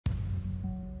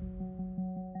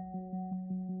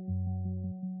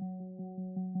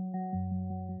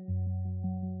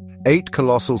8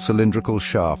 colossal cylindrical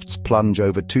shafts plunge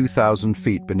over 2,000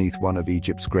 feet beneath one of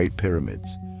Egypt's Great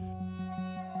Pyramids,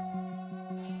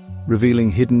 revealing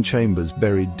hidden chambers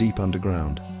buried deep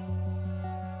underground,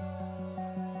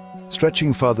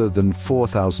 stretching farther than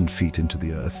 4,000 feet into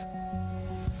the earth.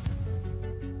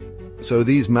 So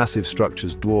these massive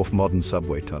structures dwarf modern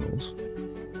subway tunnels.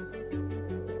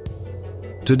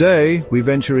 Today, we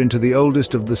venture into the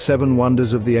oldest of the 7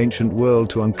 wonders of the ancient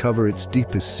world to uncover its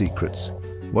deepest secrets.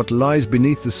 What lies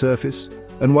beneath the surface,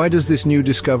 and why does this new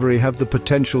discovery have the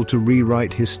potential to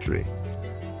rewrite history?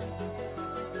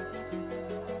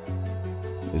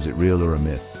 Is it real or a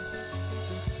myth?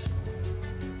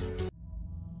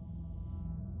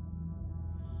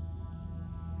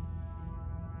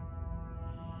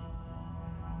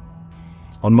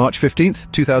 On March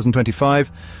 15th, 2025,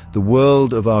 the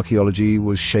world of archaeology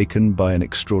was shaken by an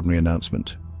extraordinary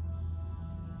announcement.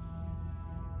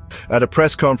 At a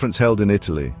press conference held in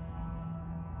Italy,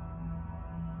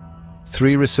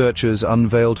 3 researchers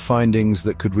unveiled findings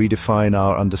that could redefine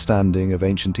our understanding of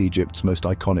ancient Egypt's most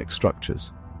iconic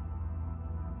structures.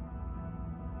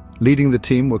 Leading the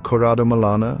team were Corrado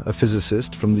Malana, a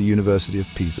physicist from the University of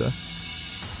Pisa,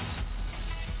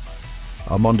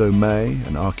 Armando Mei,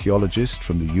 an archaeologist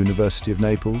from the University of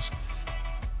Naples,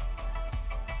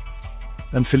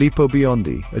 and Filippo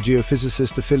Biondi, a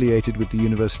geophysicist affiliated with the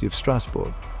University of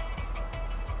Strasbourg.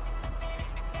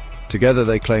 Together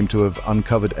they claim to have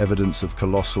uncovered evidence of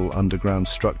colossal underground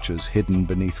structures hidden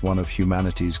beneath one of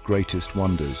humanity's greatest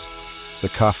wonders, the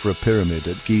Khafre pyramid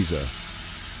at Giza.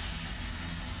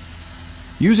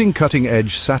 Using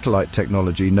cutting-edge satellite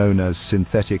technology known as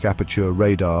synthetic aperture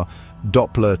radar,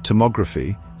 Doppler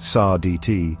tomography,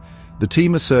 SARDT, the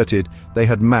team asserted they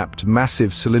had mapped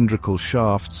massive cylindrical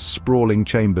shafts, sprawling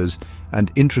chambers,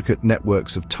 and intricate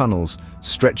networks of tunnels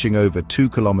stretching over 2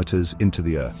 kilometers into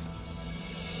the earth.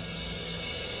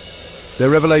 Their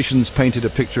revelations painted a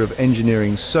picture of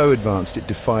engineering so advanced it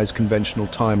defies conventional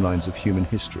timelines of human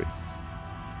history.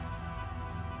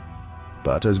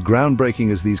 But as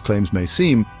groundbreaking as these claims may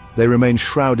seem, they remain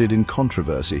shrouded in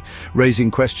controversy,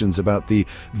 raising questions about the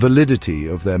validity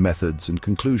of their methods and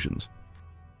conclusions.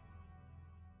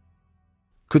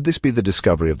 Could this be the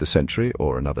discovery of the century,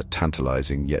 or another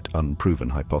tantalizing yet unproven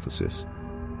hypothesis?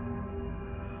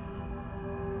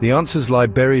 The answers lie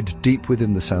buried deep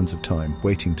within the sands of time,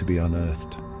 waiting to be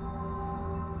unearthed.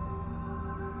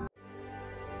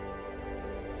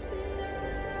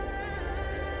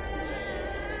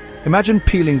 Imagine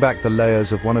peeling back the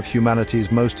layers of one of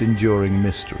humanity's most enduring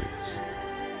mysteries.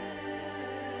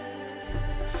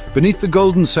 Beneath the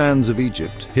golden sands of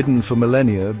Egypt, hidden for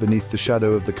millennia beneath the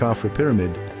shadow of the Khafre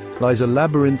pyramid, lies a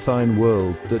labyrinthine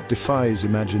world that defies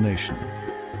imagination.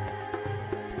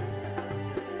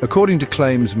 According to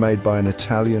claims made by an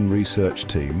Italian research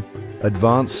team,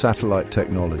 advanced satellite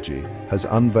technology has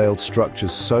unveiled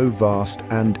structures so vast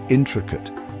and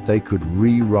intricate they could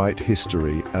rewrite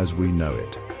history as we know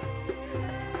it.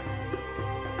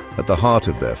 At the heart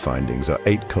of their findings are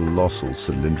 8 colossal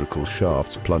cylindrical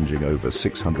shafts plunging over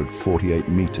 648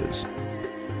 meters,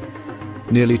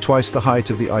 nearly twice the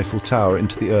height of the Eiffel Tower,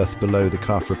 into the earth below the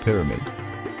Khafre pyramid.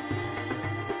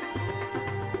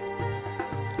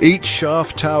 Each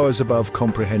shaft towers above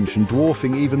comprehension,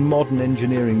 dwarfing even modern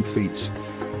engineering feats.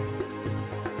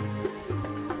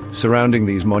 Surrounding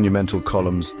these monumental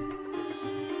columns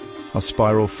are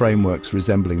spiral frameworks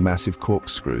resembling massive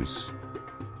corkscrews,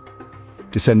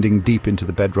 descending deep into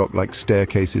the bedrock like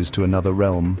staircases to another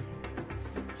realm.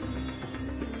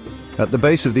 At the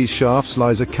base of these shafts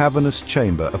lies a cavernous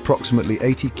chamber approximately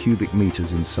 80 cubic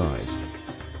meters in size,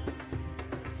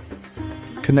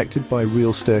 connected by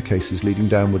real staircases leading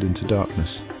downward into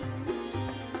darkness.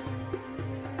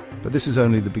 But this is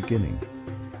only the beginning.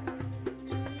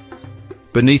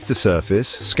 Beneath the surface,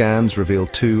 scans reveal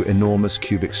 2 enormous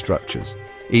cubic structures,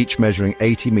 each measuring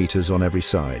 80 meters on every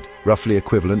side, roughly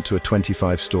equivalent to a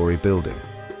 25-story building.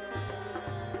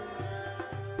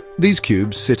 These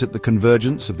cubes sit at the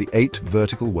convergence of the 8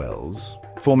 vertical wells,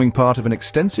 forming part of an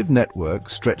extensive network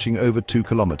stretching over 2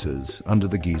 kilometers under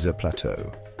the Giza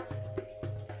plateau.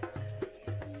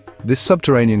 This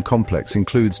subterranean complex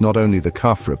includes not only the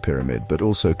Khafre pyramid, but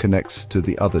also connects to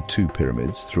the other 2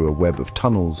 pyramids through a web of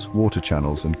tunnels, water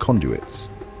channels, and conduits.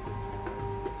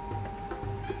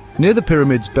 Near the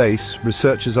pyramid's base,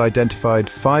 researchers identified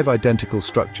 5 identical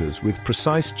structures with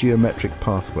precise geometric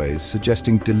pathways,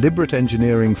 suggesting deliberate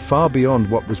engineering far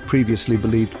beyond what was previously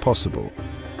believed possible.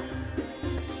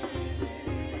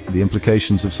 The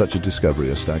implications of such a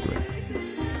discovery are staggering.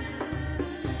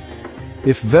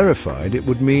 If verified, it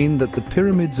would mean that the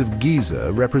pyramids of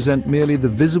Giza represent merely the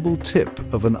visible tip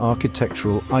of an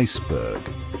architectural iceberg,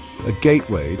 a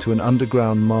gateway to an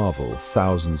underground marvel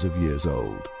thousands of years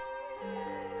old.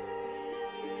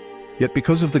 Yet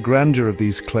because of the grandeur of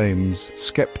these claims,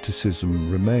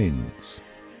 skepticism remains.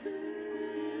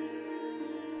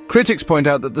 Critics point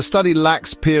out that the study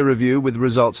lacks peer review, with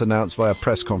results announced via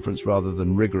press conference rather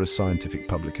than rigorous scientific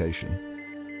publication.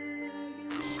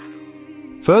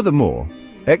 Furthermore,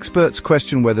 experts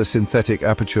question whether synthetic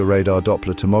aperture radar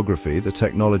Doppler tomography, the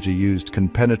technology used, can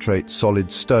penetrate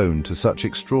solid stone to such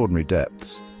extraordinary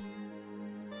depths.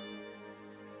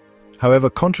 However,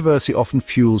 controversy often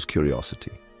fuels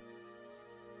curiosity.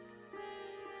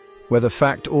 Whether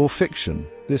fact or fiction,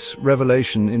 this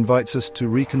revelation invites us to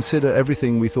reconsider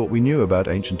everything we thought we knew about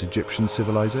ancient Egyptian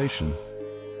civilization.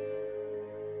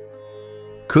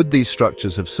 Could these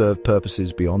structures have served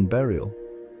purposes beyond burial?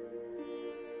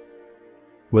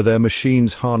 Were there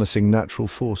machines harnessing natural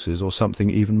forces, or something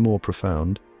even more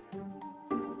profound?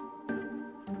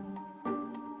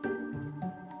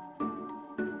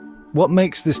 What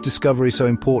makes this discovery so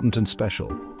important and special?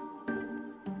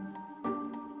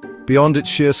 Beyond its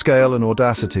sheer scale and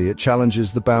audacity, it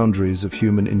challenges the boundaries of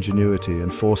human ingenuity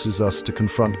and forces us to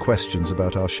confront questions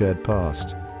about our shared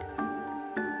past.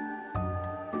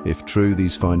 If true,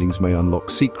 these findings may unlock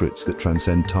secrets that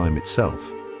transcend time itself.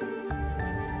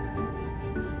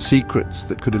 Secrets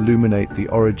that could illuminate the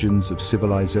origins of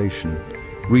civilization,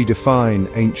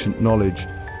 redefine ancient knowledge,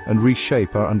 and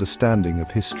reshape our understanding of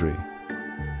history.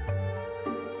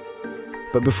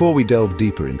 But before we delve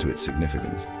deeper into its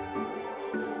significance,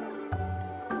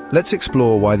 let's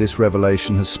explore why this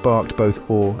revelation has sparked both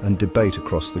awe and debate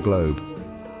across the globe.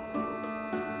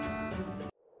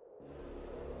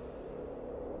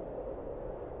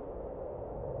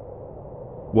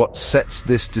 What sets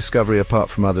this discovery apart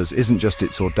from others isn't just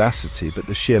its audacity, but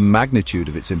the sheer magnitude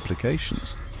of its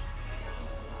implications.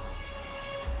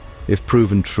 If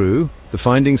proven true, the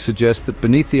findings suggest that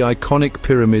beneath the iconic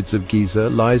pyramids of Giza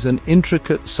lies an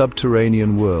intricate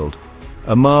subterranean world,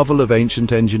 a marvel of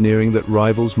ancient engineering that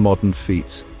rivals modern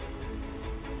feats.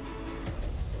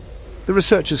 The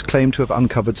researchers claim to have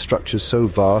uncovered structures so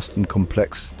vast and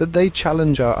complex that they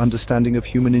challenge our understanding of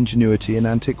human ingenuity in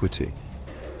antiquity.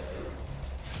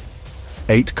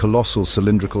 8 colossal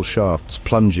cylindrical shafts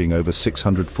plunging over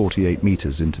 648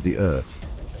 meters into the earth.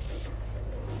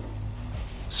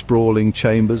 Sprawling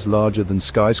chambers larger than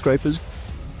skyscrapers,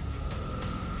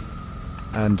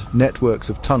 and networks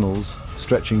of tunnels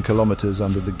stretching kilometers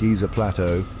under the Giza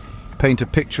plateau paint a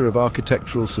picture of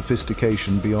architectural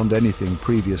sophistication beyond anything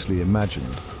previously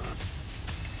imagined.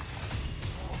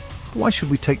 Why should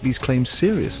we take these claims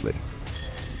seriously?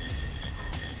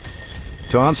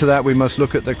 To answer that, we must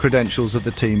look at the credentials of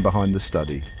the team behind the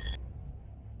study.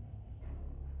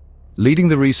 Leading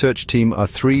the research team are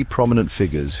 3 prominent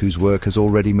figures whose work has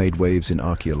already made waves in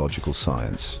archaeological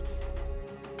science.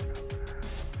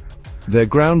 Their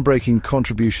groundbreaking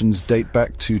contributions date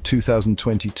back to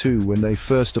 2022, when they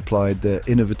first applied their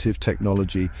innovative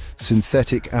technology,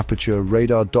 synthetic aperture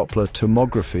radar Doppler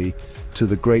tomography, to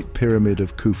the Great Pyramid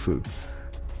of Khufu.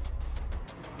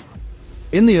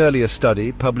 In the earlier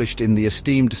study, published in the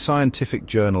esteemed scientific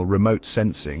journal Remote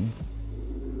Sensing,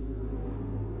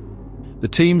 the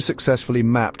team successfully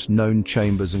mapped known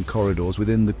chambers and corridors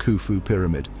within the Khufu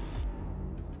pyramid,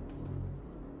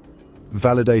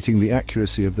 validating the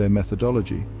accuracy of their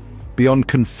methodology. Beyond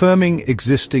confirming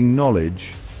existing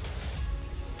knowledge,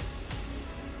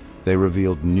 they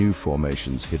revealed new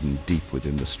formations hidden deep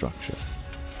within the structure.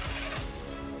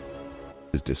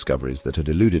 Discoveries that had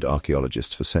eluded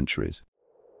archaeologists for centuries.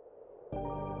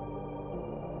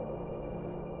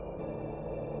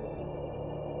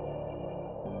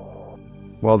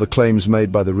 While the claims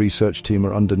made by the research team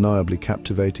are undeniably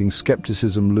captivating,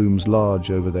 skepticism looms large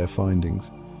over their findings.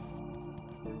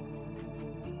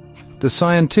 The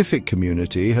scientific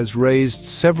community has raised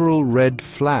several red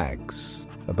flags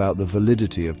about the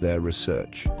validity of their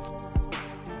research,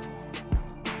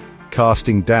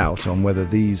 casting doubt on whether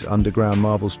these underground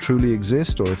marvels truly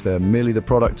exist, or if they're merely the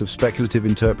product of speculative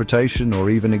interpretation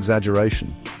or even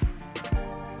exaggeration.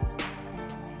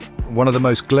 One of the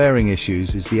most glaring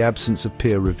issues is the absence of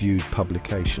peer-reviewed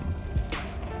publication.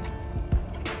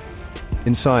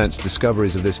 In science,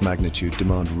 discoveries of this magnitude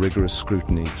demand rigorous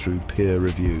scrutiny through peer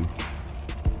review,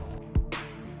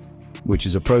 which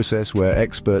is a process where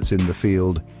experts in the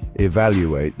field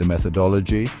evaluate the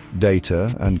methodology,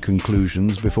 data, and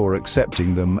conclusions before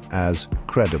accepting them as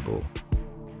credible.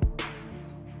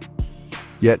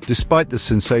 Yet, despite the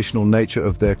sensational nature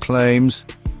of their claims,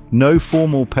 No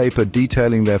formal paper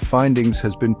detailing their findings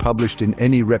has been published in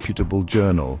any reputable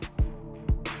journal.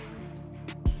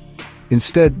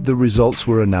 Instead, the results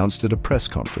were announced at a press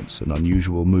conference, an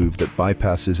unusual move that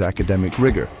bypasses academic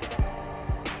rigor.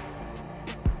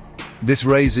 This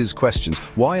raises questions.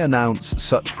 Why announce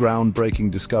such groundbreaking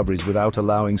discoveries without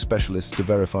allowing specialists to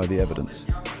verify the evidence?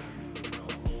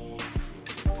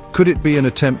 Could it be an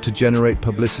attempt to generate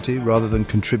publicity rather than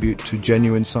contribute to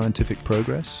genuine scientific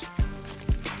progress?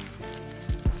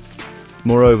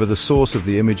 Moreover, the source of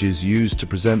the images used to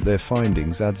present their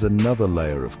findings adds another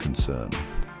layer of concern.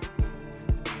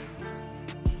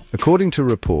 According to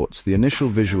reports, the initial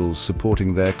visuals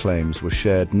supporting their claims were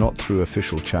shared not through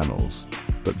official channels,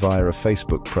 but via a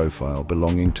Facebook profile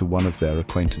belonging to one of their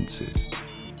acquaintances.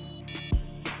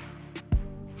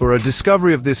 For a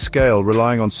discovery of this scale,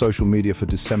 relying on social media for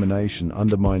dissemination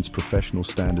undermines professional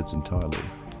standards entirely.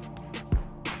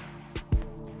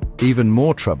 Even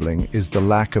more troubling is the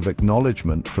lack of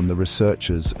acknowledgement from the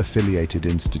researchers' affiliated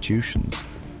institutions.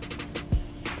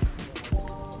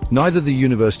 Neither the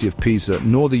University of Pisa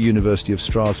nor the University of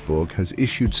Strasbourg has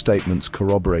issued statements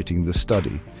corroborating the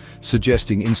study,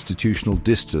 suggesting institutional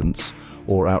distance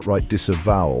or outright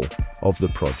disavowal of the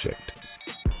project.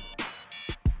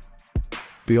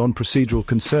 Beyond procedural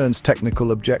concerns,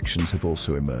 technical objections have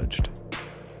also emerged.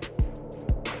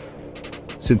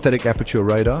 Synthetic aperture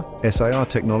radar, SAR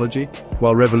technology,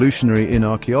 while revolutionary in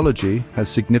archaeology, has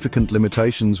significant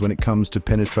limitations when it comes to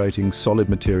penetrating solid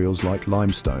materials like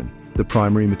limestone, the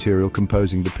primary material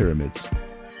composing the pyramids.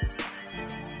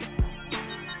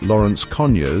 Lawrence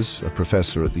Conyers, a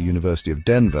professor at the University of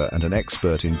Denver and an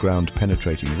expert in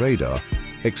ground-penetrating radar,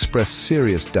 expressed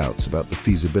serious doubts about the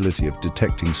feasibility of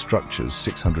detecting structures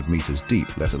 600 meters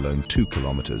deep, let alone 2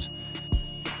 kilometers.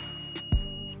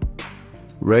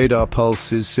 Radar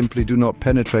pulses simply do not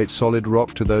penetrate solid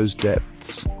rock to those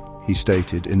depths, he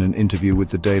stated in an interview with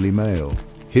the Daily Mail.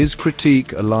 His critique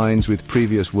aligns with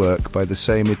previous work by the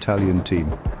same Italian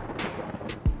team.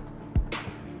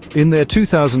 In their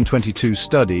 2022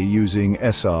 study using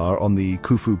SR on the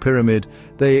Khufu pyramid,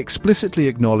 they explicitly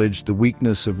acknowledged the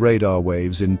weakness of radar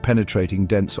waves in penetrating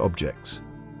dense objects.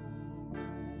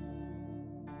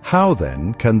 How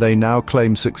then can they now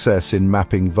claim success in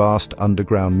mapping vast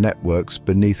underground networks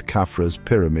beneath Khafre's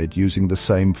pyramid using the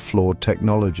same flawed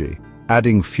technology?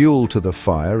 Adding fuel to the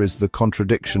fire is the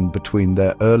contradiction between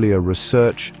their earlier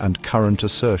research and current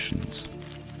assertions.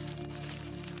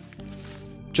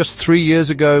 Just 3 years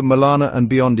ago, Malana and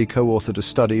Biondi co-authored a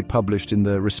study published in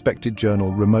the respected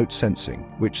journal Remote Sensing,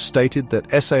 which stated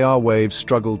that SAR waves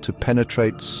struggled to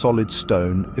penetrate solid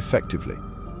stone effectively.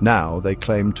 Now they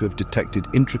claim to have detected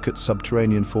intricate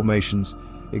subterranean formations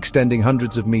extending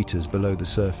hundreds of meters below the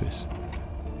surface.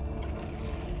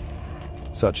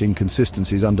 Such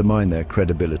inconsistencies undermine their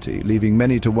credibility, leaving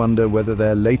many to wonder whether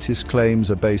their latest claims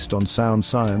are based on sound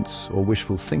science or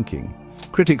wishful thinking.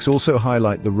 Critics also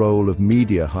highlight the role of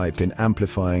media hype in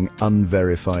amplifying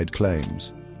unverified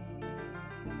claims.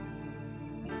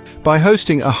 By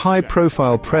hosting a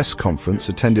high-profile press conference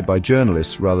attended by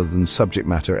journalists rather than subject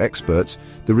matter experts,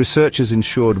 the researchers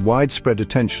ensured widespread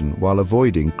attention while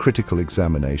avoiding critical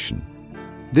examination.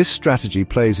 This strategy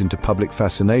plays into public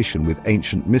fascination with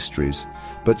ancient mysteries,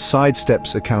 but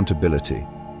sidesteps accountability.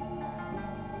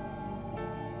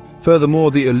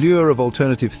 Furthermore, the allure of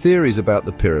alternative theories about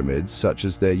the pyramids, such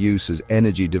as their use as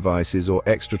energy devices or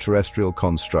extraterrestrial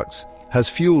constructs, has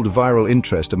fueled viral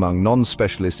interest among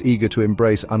non-specialists eager to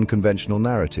embrace unconventional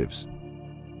narratives.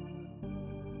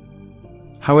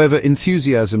 However,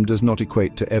 enthusiasm does not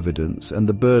equate to evidence, and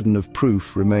the burden of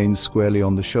proof remains squarely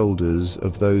on the shoulders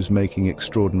of those making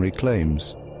extraordinary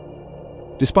claims.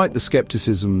 Despite the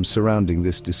skepticism surrounding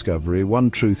this discovery,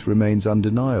 one truth remains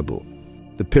undeniable.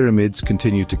 The pyramids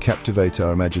continue to captivate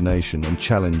our imagination and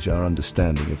challenge our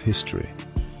understanding of history.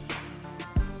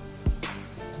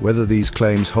 Whether these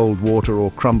claims hold water or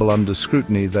crumble under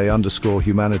scrutiny, they underscore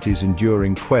humanity's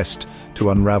enduring quest to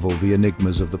unravel the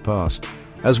enigmas of the past.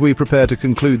 As we prepare to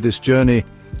conclude this journey,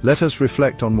 let us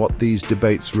reflect on what these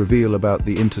debates reveal about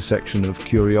the intersection of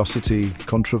curiosity,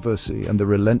 controversy, and the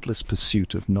relentless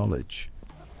pursuit of knowledge.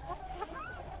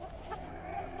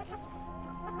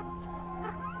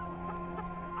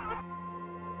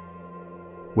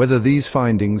 Whether these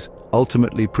findings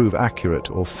ultimately prove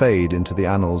accurate or fade into the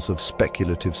annals of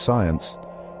speculative science,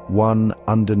 one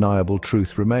undeniable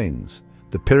truth remains.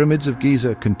 The pyramids of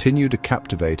Giza continue to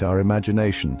captivate our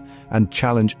imagination and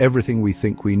challenge everything we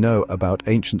think we know about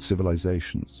ancient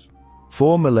civilizations.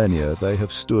 For millennia, they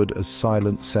have stood as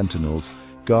silent sentinels,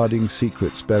 guarding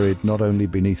secrets buried not only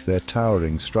beneath their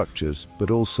towering structures,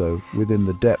 but also within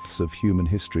the depths of human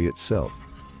history itself.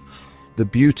 The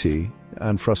beauty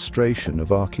and frustration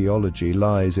of archaeology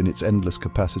lies in its endless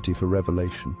capacity for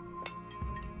revelation.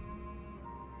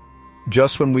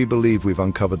 Just when we believe we've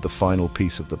uncovered the final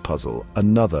piece of the puzzle,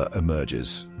 another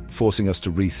emerges, forcing us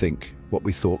to rethink what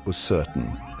we thought was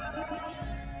certain.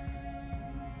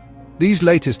 These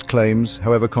latest claims,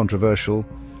 however controversial,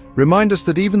 remind us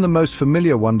that even the most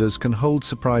familiar wonders can hold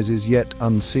surprises yet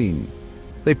unseen.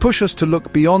 They push us to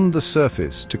look beyond the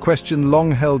surface, to question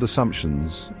long-held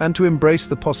assumptions, and to embrace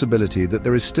the possibility that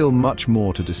there is still much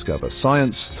more to discover.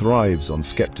 Science thrives on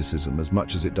skepticism as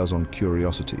much as it does on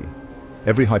curiosity.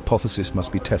 Every hypothesis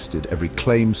must be tested, every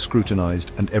claim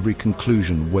scrutinized, and every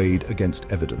conclusion weighed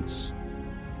against evidence.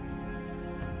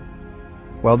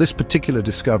 While this particular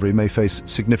discovery may face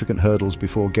significant hurdles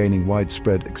before gaining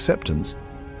widespread acceptance,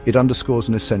 it underscores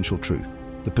an essential truth.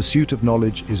 The pursuit of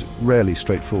knowledge is rarely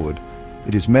straightforward.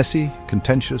 It is messy,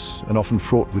 contentious, and often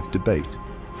fraught with debate,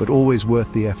 but always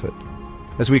worth the effort.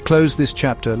 As we close this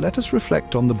chapter, let us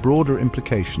reflect on the broader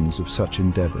implications of such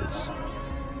endeavors.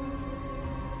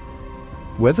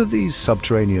 Whether these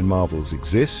subterranean marvels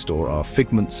exist or are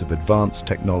figments of advanced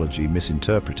technology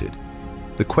misinterpreted,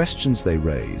 the questions they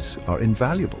raise are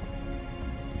invaluable.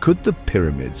 Could the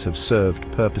pyramids have served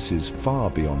purposes far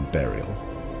beyond burial?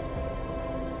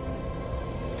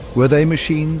 Were they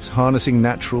machines harnessing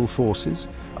natural forces,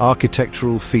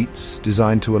 architectural feats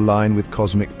designed to align with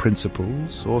cosmic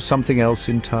principles, or something else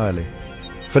entirely?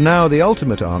 For now, the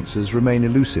ultimate answers remain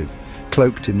elusive,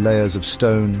 cloaked in layers of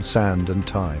stone, sand, and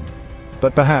time.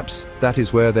 But perhaps that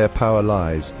is where their power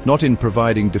lies, not in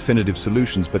providing definitive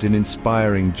solutions, but in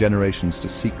inspiring generations to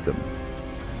seek them.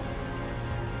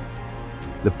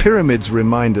 The pyramids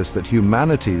remind us that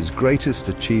humanity's greatest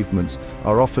achievements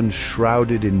are often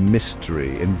shrouded in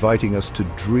mystery, inviting us to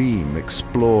dream,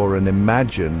 explore, and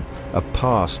imagine a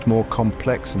past more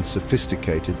complex and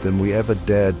sophisticated than we ever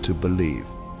dared to believe.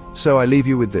 So I leave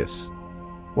you with this.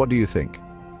 What do you think?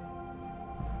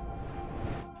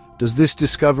 Does this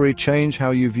discovery change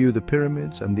how you view the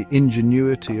pyramids and the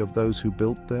ingenuity of those who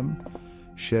built them?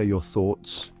 Share your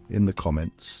thoughts in the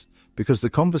comments, because the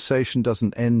conversation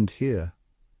doesn't end here.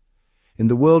 In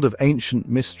the world of ancient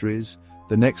mysteries,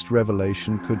 the next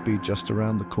revelation could be just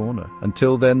around the corner.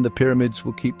 Until then, the pyramids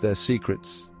will keep their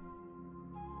secrets.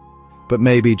 But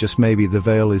maybe, just maybe, the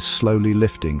veil is slowly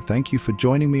lifting. Thank you for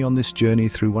joining me on this journey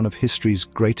through one of history's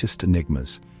greatest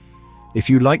enigmas. If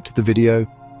you liked the video,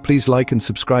 please like and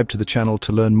subscribe to the channel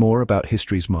to learn more about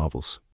history's marvels.